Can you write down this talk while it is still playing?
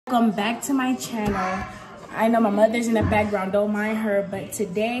Welcome back to my channel. I know my mother's in the background, don't mind her, but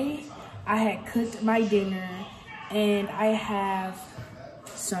today I had cooked my dinner and I have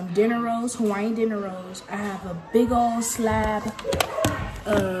some dinner rolls, Hawaiian dinner rolls. I have a big old slab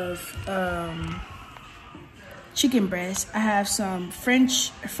of chicken breast. I have some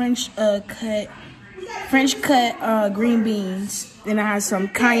French cut green beans. Then I have some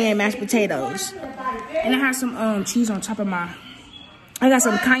cayenne mashed potatoes. And I have some cheese on top of I got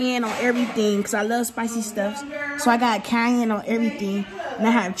some cayenne on everything because I love spicy stuff. So I got cayenne on everything and I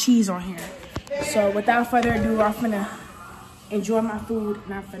have cheese on here. So without further ado, I'm finna enjoy my food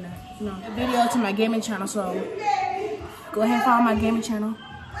and I'm finna, a video to my gaming channel. So go ahead and follow my gaming channel.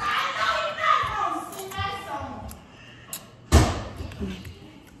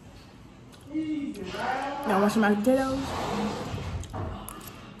 Y'all want some mashed potatoes?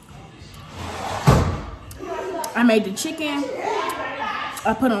 I made the chicken.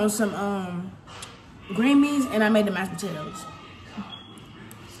 I put on some green beans and I made the mashed potatoes.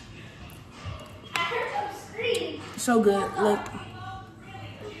 So good, look.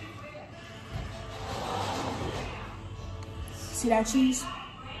 See that cheese?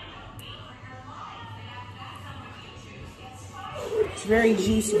 It's very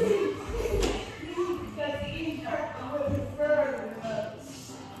juicy.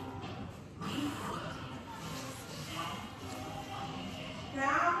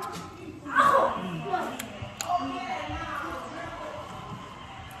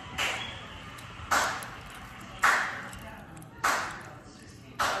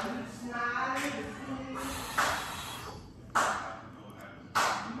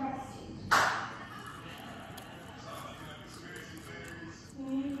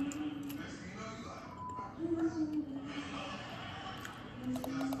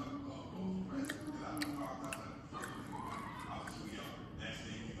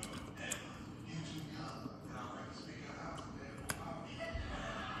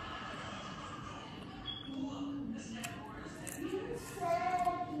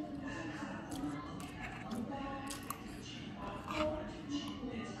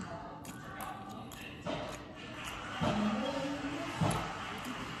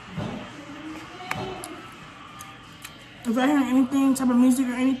 If I hear anything, type of music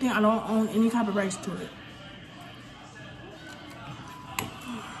or anything, I don't own any type of rights to it.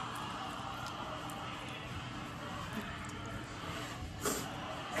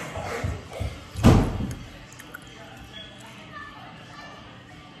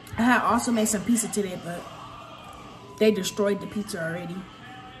 I had also made some pizza today, but they destroyed the pizza already.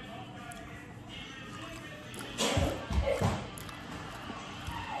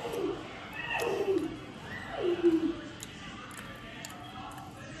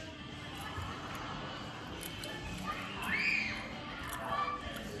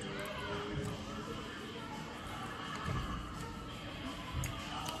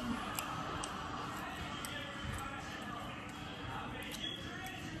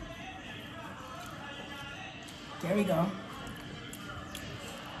 There we go.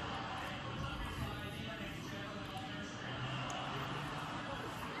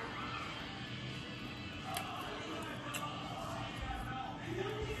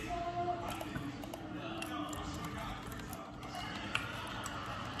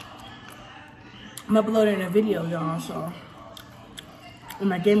 I'm uploading a video, y'all, so on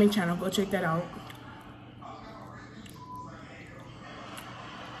my gaming channel, go check that out.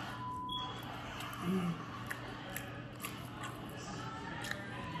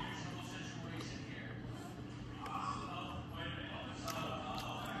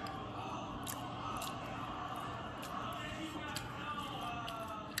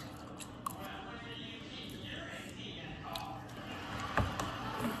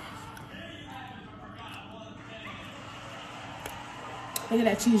 Look at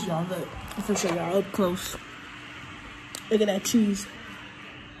that cheese, y'all. Look, I'm gonna show y'all up close. Look at that cheese.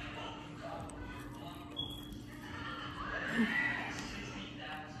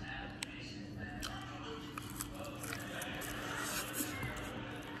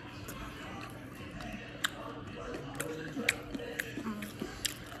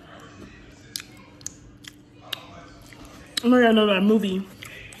 I'm gonna another movie.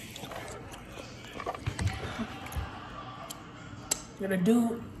 The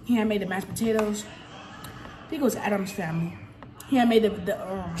dude, he had made the mashed potatoes. I think it was Adam's Family. He had made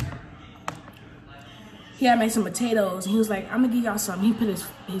he had made some potatoes and he was like, I'm gonna give y'all some. He put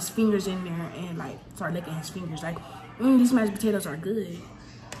his fingers in there and like started licking his fingers like, these mashed potatoes are good.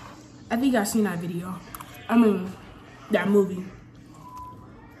 I think y'all seen that video. I mean, that movie.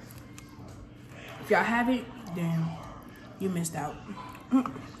 If y'all haven't, then you missed out.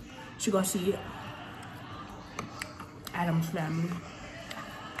 She gonna see it. Adam's family.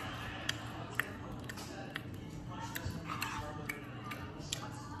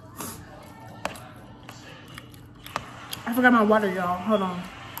 I forgot my water, y'all. Hold on.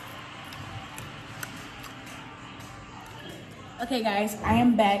 Okay, guys, I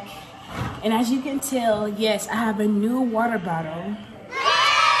am back. And as you can tell, yes, I have a new water bottle.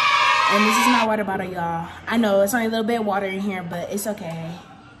 And this is my water bottle, y'all. I know it's only a little bit of water in here, but it's okay.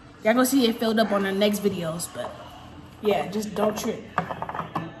 Y'all gonna see it filled up on the next videos, but yeah, just don't trip.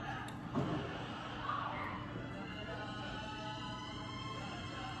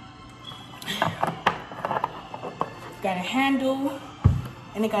 Got a handle,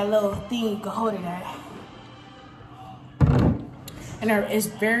 and it got a little thing you can hold it at. And it's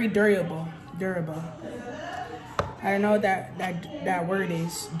very durable. Durable. I don't know what that word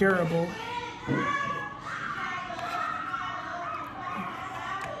is. Durable.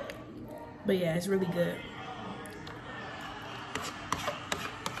 But yeah, it's really good.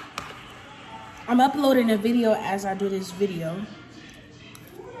 I'm uploading a video as I do this video.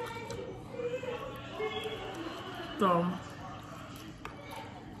 So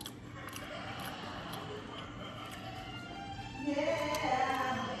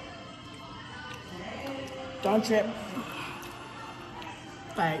don't trip.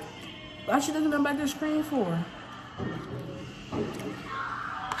 Like, why she looking up at the screen for?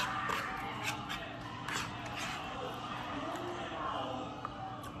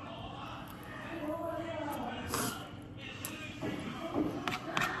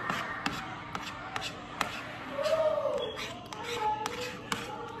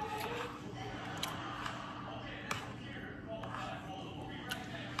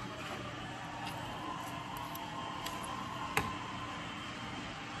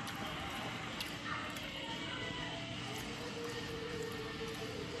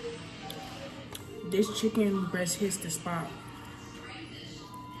 This chicken breast hits the spot.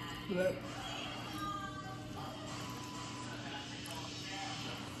 Look.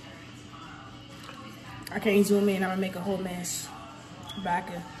 I can't zoom in, I'm gonna make a whole mess. But I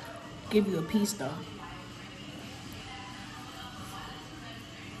can give you a piece though.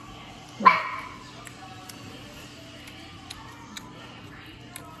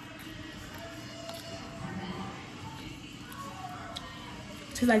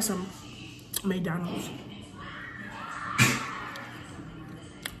 Tastes like some McDonald's.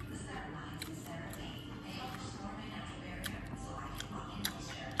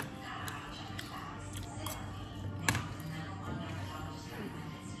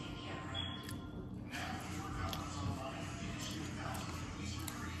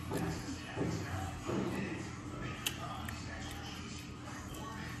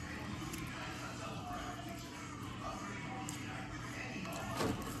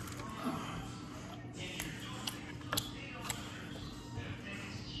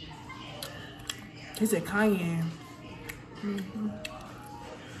 It's a cayenne.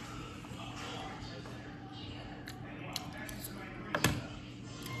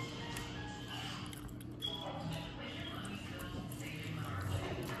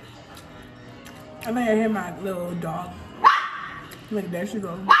 I think I hear my little dog. Look, there she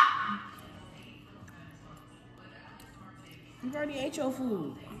goes. You already ate your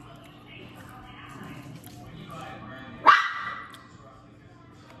food.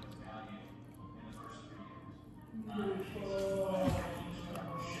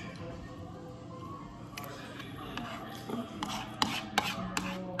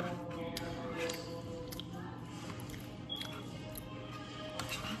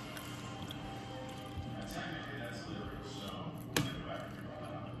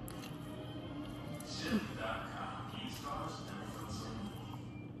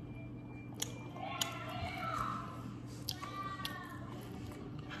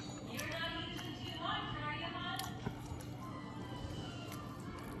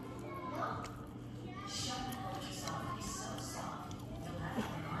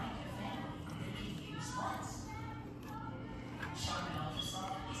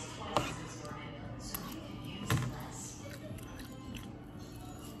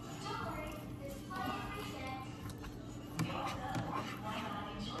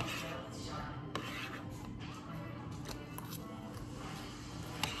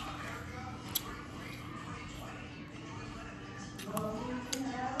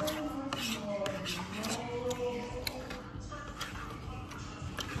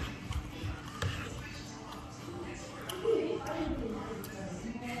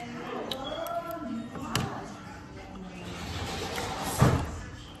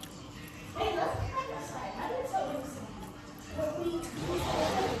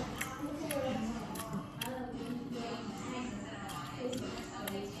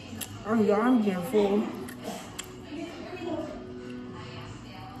 I'm getting full.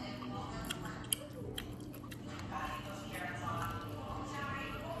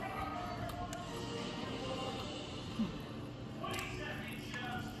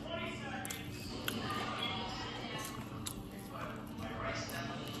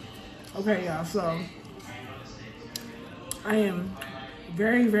 Okay, y'all, so I am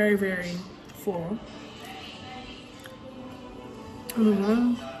very, very, very full.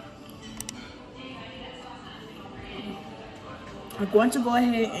 I'm going to go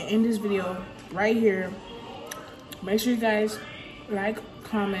ahead and end this video right here. Make sure you guys like,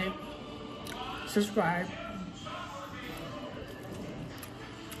 comment, subscribe,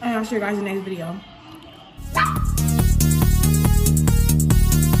 and I'll see you guys in the next video.